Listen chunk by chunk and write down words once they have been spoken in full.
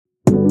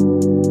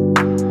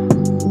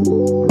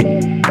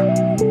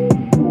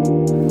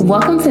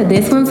Welcome to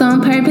This One's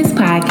On Purpose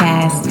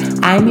podcast.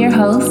 I'm your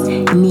host,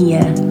 Nia.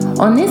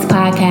 On this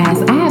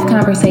podcast, I have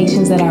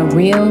conversations that are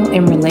real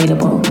and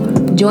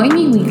relatable. Join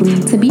me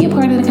weekly to be a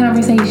part of the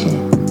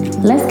conversation.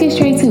 Let's get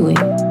straight to it.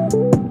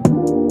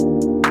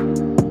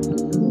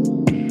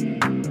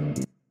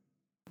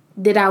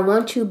 Did I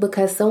want you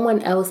because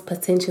someone else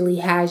potentially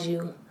has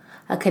you?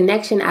 A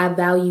connection I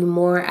value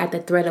more at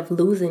the threat of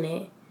losing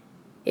it.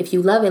 If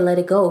you love it, let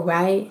it go,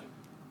 right?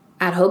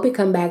 I'd hope it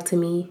come back to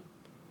me.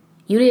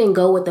 You didn't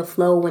go with the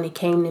flow when it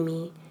came to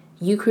me.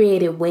 You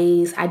created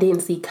waves I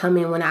didn't see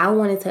coming when I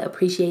wanted to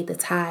appreciate the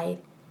tide.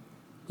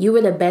 You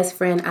were the best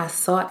friend I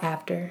sought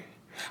after.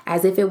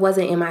 As if it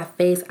wasn't in my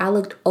face, I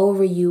looked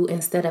over you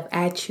instead of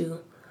at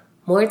you.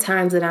 More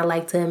times than I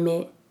like to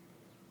admit.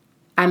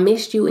 I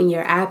missed you in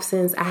your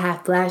absence. I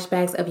had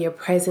flashbacks of your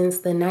presence.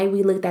 The night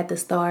we looked at the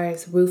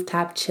stars,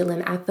 rooftop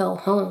chilling, I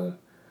felt home.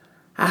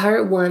 I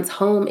heard once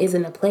home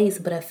isn't a place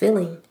but a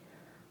feeling.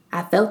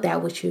 I felt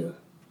that with you.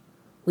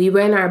 We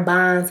ran our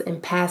bonds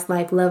and past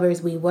life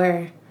lovers we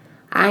were.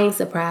 I ain't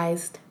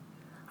surprised.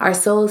 Our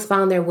souls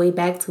found their way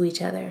back to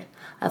each other.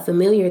 A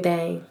familiar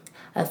thing.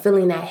 A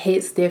feeling that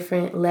hits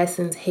different,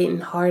 lessons hitting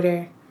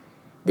harder.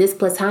 This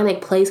platonic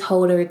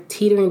placeholder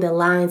teetering the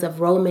lines of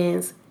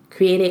romance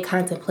created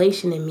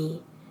contemplation in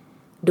me.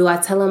 Do I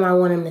tell him I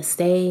want him to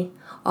stay?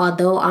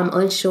 Although I'm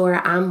unsure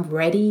I'm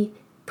ready,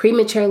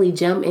 prematurely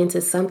jump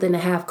into something to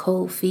have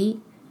cold feet?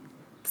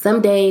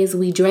 Some days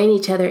we drain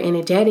each other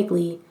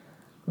energetically,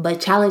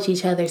 but challenge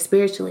each other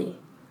spiritually.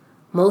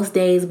 Most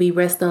days we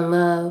rest on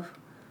love,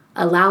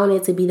 allowing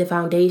it to be the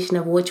foundation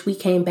of which we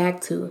came back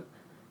to.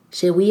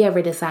 Should we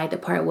ever decide to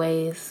part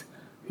ways,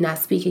 not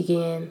speak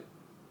again?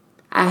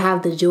 I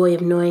have the joy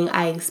of knowing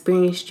I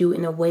experienced you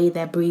in a way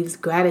that breathes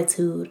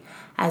gratitude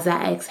as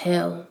I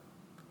exhale.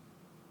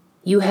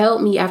 You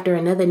held me after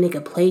another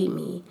nigga played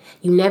me.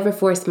 You never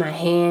forced my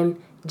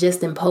hand,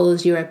 just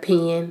imposed your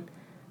opinion.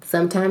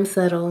 Sometimes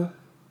subtle,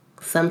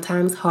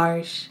 sometimes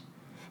harsh.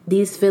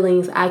 These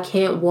feelings I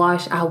can't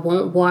wash, I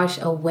won't wash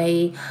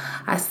away.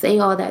 I say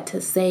all that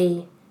to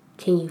say,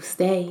 can you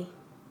stay?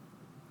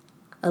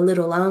 A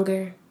little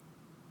longer?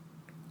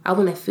 I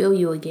want to feel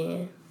you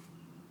again.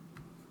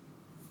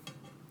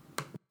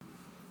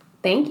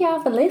 Thank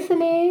y'all for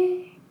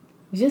listening.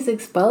 Just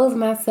expose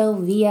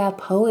myself via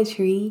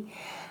poetry.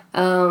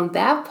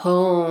 That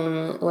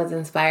poem was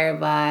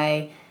inspired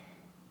by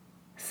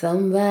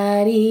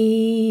somebody.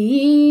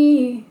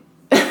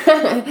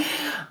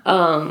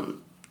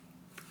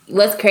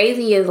 What's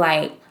crazy is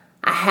I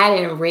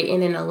hadn't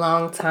written in a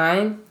long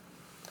time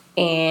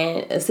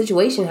and a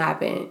situation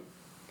happened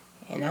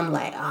and I'm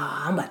like,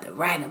 I'm about to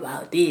write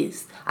about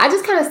this. I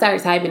just kind of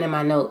started typing in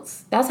my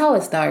notes. That's how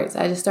it starts.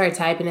 I just started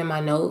typing in my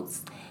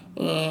notes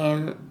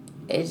and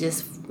it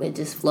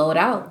just flowed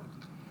out.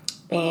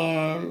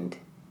 And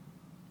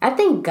I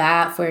thank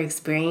God for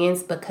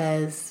experience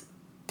because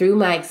through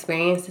my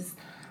experiences,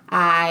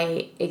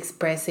 I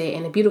express it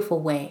in a beautiful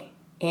way.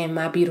 And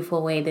my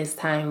beautiful way this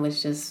time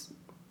was just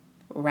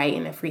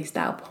writing a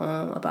freestyle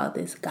poem about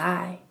this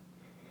guy.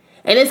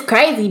 And it's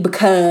crazy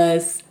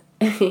because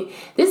this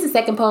is the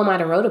second poem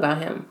I wrote about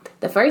him.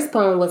 The first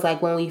poem was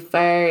when we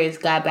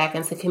first got back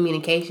into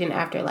communication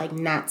after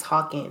not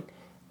talking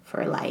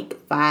for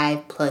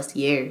 5+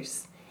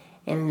 years.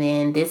 And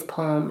then this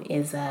poem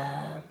is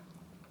let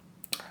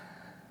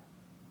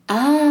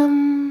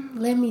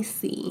me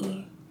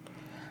see.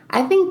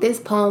 I think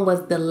this poem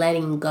was the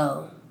letting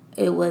go.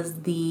 It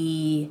was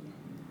the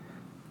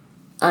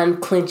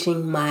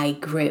unclenching my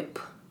grip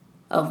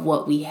of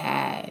what we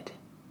had.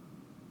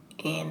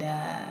 And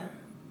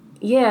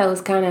it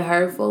was kind of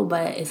hurtful,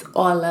 but it's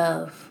all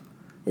love.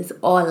 It's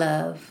all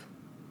love.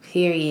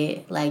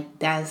 Period.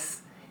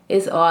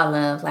 It's all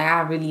love.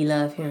 I really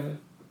love him.